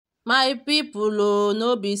My people, oh,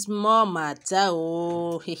 no be small matter,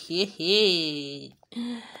 oh, hey.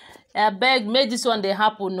 Abeg, make this one dey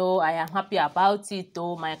happen, oh. I am happy about it,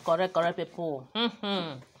 oh, my correct people.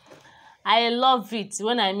 I love it.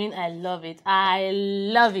 When I mean I love it, I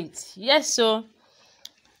love it. Yes, so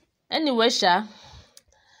anyway,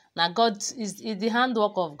 now God is the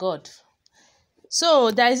handwork of God.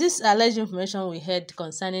 So there is this alleged information we heard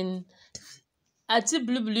concerning Aunty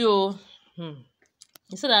Blue.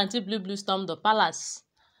 He said that Aunty Blue stormed the palace,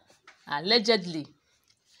 allegedly.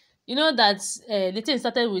 You know that the thing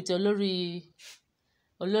started with Olori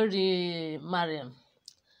Mariam.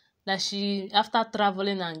 That she, after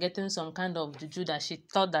traveling and getting some kind of juju that she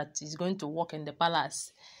thought that is going to work in the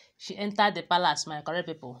palace, she entered the palace, my correct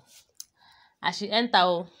people. As she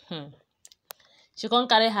enter, she can't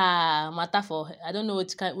carry her matter for, I don't know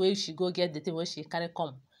which kind way she go get the thing where she carry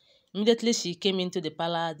come. Immediately she came into the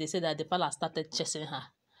palace, they said that the palace started chasing her.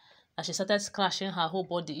 And she started scratching her whole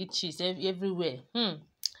body, itches everywhere.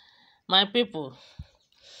 My people,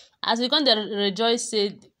 as we come to rejoice,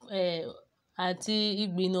 say Aunty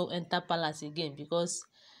Igbi no enter palace again, because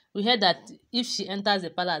we heard that if she enters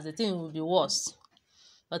the palace, the thing will be worse.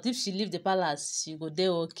 But if she leave the palace, she go dey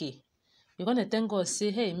okay. We're gonna thank God,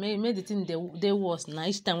 say, hey, may the thing dey worse. Now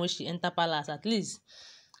each time when she enter palace, at least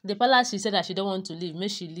the palace she said that she don't want to leave, may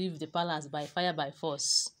she leave the palace by fire by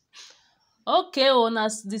force. Okay, now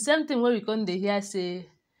the same thing where we come dey hear say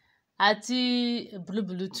Aunty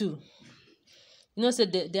Blue too. You know, say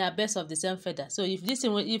they are birds of the same feather. So if this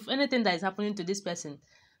thing, if anything that is happening to this person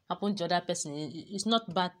happen to other person, it's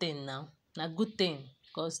not bad thing now, na good thing,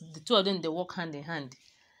 because the two of them they work hand in hand.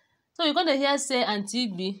 So you're gonna hear say Aunty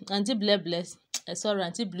Igbi, Aunty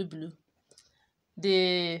Aunty Blue,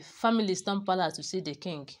 the family storm palace to see the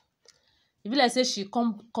king. E be like say she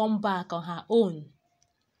come back on her own.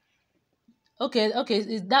 Okay,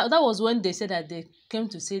 that was when they said that they came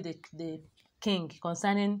to see the king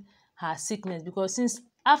concerning her sickness, because since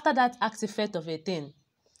after that artifact of a thing,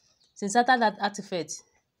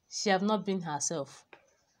 she have not been herself.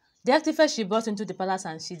 The artifact she brought into the palace,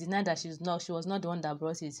 and she denied that she was not the one that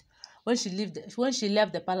brought it. When she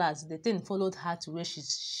left the palace, the thing followed her to where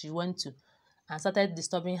she went to and started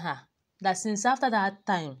disturbing her. That since after that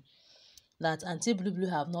time, that Aunty Blue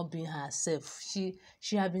have not been herself. She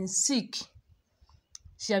have been sick.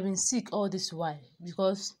 She have been sick all this while,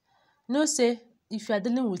 because you know, say if you are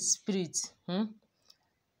dealing with spirit,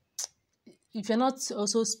 if you're not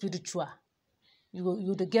also spiritual, you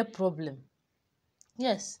will get problem.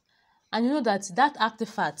 Yes. And you know that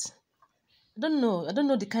artifact, I don't know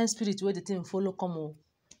the kind of spirit where the thing follow come on,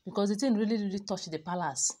 because the thing really touched the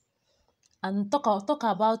palace. And talk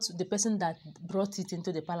about the person that brought it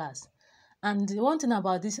into the palace. And the one thing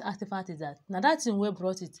about this artifact is that now that thing where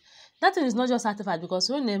brought it, that thing is not just artifact, because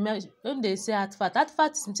when they say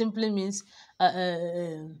artifact simply means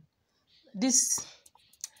this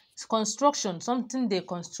construction, something they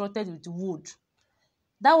constructed with wood.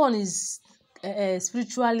 That one is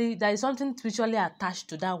spiritually, there is something spiritually attached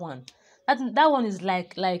to that one. That one is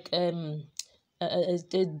like a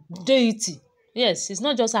deity. Yes, it's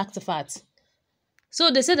not just artifact. So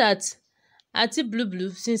they say that Aunty Blue,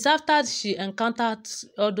 since after she encountered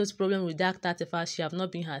all those problems with that artifact, she have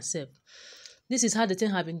not been herself. This is how the thing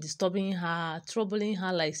have been disturbing her, troubling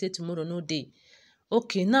her like say tomorrow no day.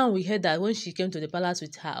 Okay, now we heard that when she came to the palace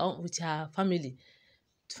with her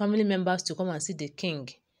family members to come and see the king.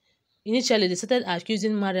 Initially, they started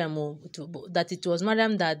accusing Mariam that it was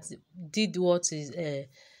Mariam that did what is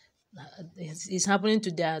happening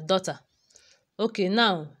to their daughter. Okay,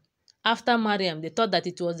 now, after Mariam, they thought that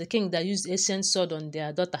it was the king that used ancient sword on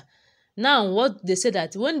their daughter. Now, what they said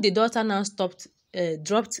that when the daughter now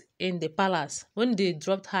dropped in the palace, when they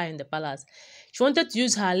dropped her in the palace, she wanted to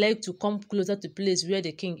use her leg to come closer to the place where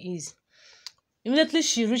the king is. Immediately,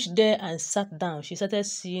 she reached there and sat down. She started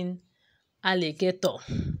seeing alligator.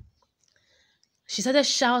 She started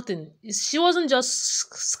shouting. She wasn't just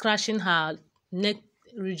scratching her neck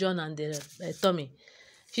region and the tummy.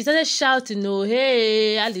 She started shouting, oh,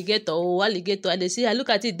 hey, alligator, oh, alligator. And they say, look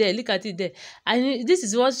at it there, look at it there. And this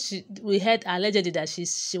is what we heard allegedly, that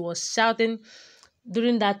she was shouting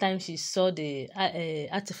during that time she saw the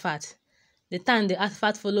artifact. The time the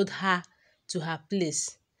artifact followed her to her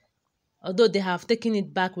place, although they have taken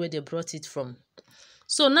it back where they brought it from.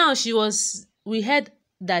 So now we heard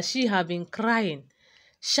that she have been crying,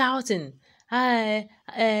 shouting, alligator,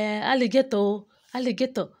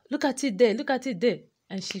 alligator, look at it there, look at it there.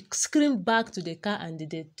 And she screamed back to the car, and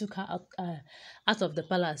they took her out of the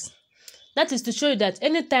palace. That is to show you that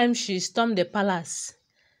anytime she stormed the palace,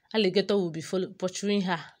 alligator will be pursuing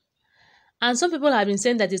her. And some people have been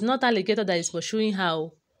saying that it's not alligator that is pursuing her,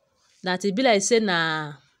 that it be like say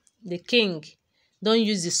na the king don't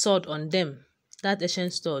use the sword on them, that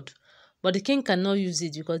ancient sword. But the king cannot use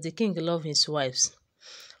it because the king loves his wives.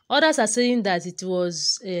 Others are saying that it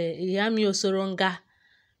was Iyami Osoronga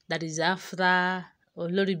that is after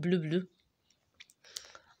Olori Blue.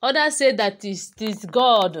 Others say that it's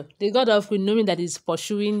God, the God of Queen Naomi, that is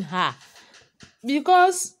pursuing her.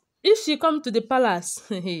 Because if she come to the palace,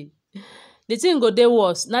 the thing go dey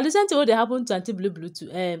worse. Now the same thing wey dey happen to Aunty Blue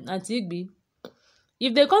to Aunty Igbi.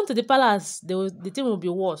 If they come to the palace, the thing will be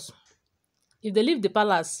worse. If they leave the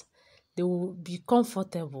palace, they will be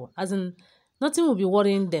comfortable. As in, nothing will be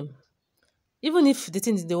worrying them. Even if the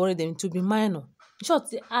thing they worry them, it will be minor. In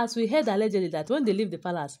short, as we heard allegedly that when they leave the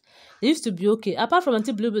palace, they used to be okay. Apart from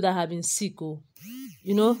Aunty Blue that have been sick,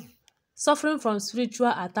 suffering from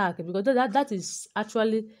spiritual attack, because that is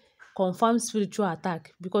actually confirmed spiritual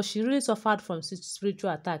attack, because she really suffered from spiritual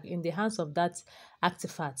attack in the hands of that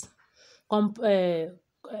artifact. Come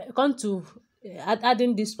to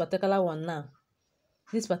adding this particular one now,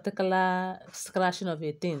 this particular scratching of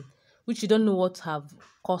a thing, which you don't know what have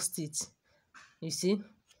caused it. You see,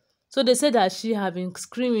 so they say that she have been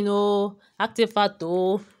screaming, oh, artifact,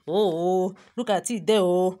 oh, look at it there,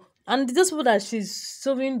 oh. And those people that she's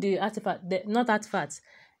solving the artifact, not artifacts,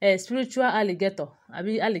 spiritual alligator,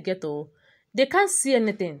 alligator, they can't see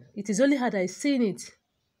anything. It is only her that is seeing it.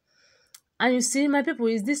 And you see, my people,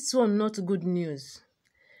 is this one not good news?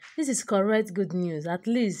 This is correct good news. At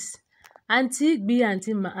least Aunty Igbi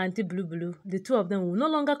and Aunty Blue, the two of them will no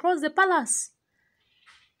longer cross the palace.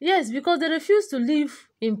 Yes, because they refuse to live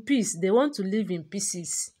in peace. They want to live in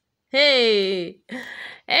pieces. Hey,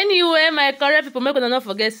 anyway, my correct people, make una not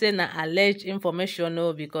forget say na alleged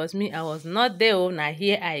information, because me, I was not there. Now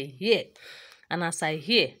here I hear, and as I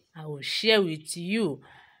hear, I will share with you.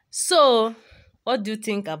 So, what do you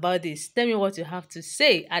think about this? Tell me what you have to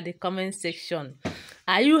say at the comment section.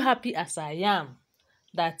 Are you happy as I am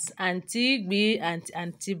that Aunty Igbi and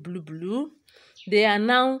Aunty Blue, they are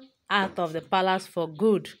now out of the palace for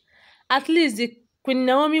good? At least the Queen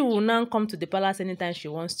Naomi will now come to the palace anytime she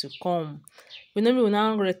wants to come. Queen Naomi will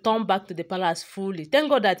now return back to the palace fully. Thank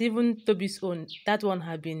God that even Tobi's own, that one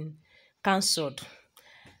has been cancelled.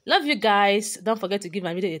 Love you guys. Don't forget to give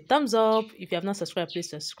my video a thumbs up. If you have not subscribed,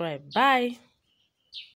 please subscribe. Bye.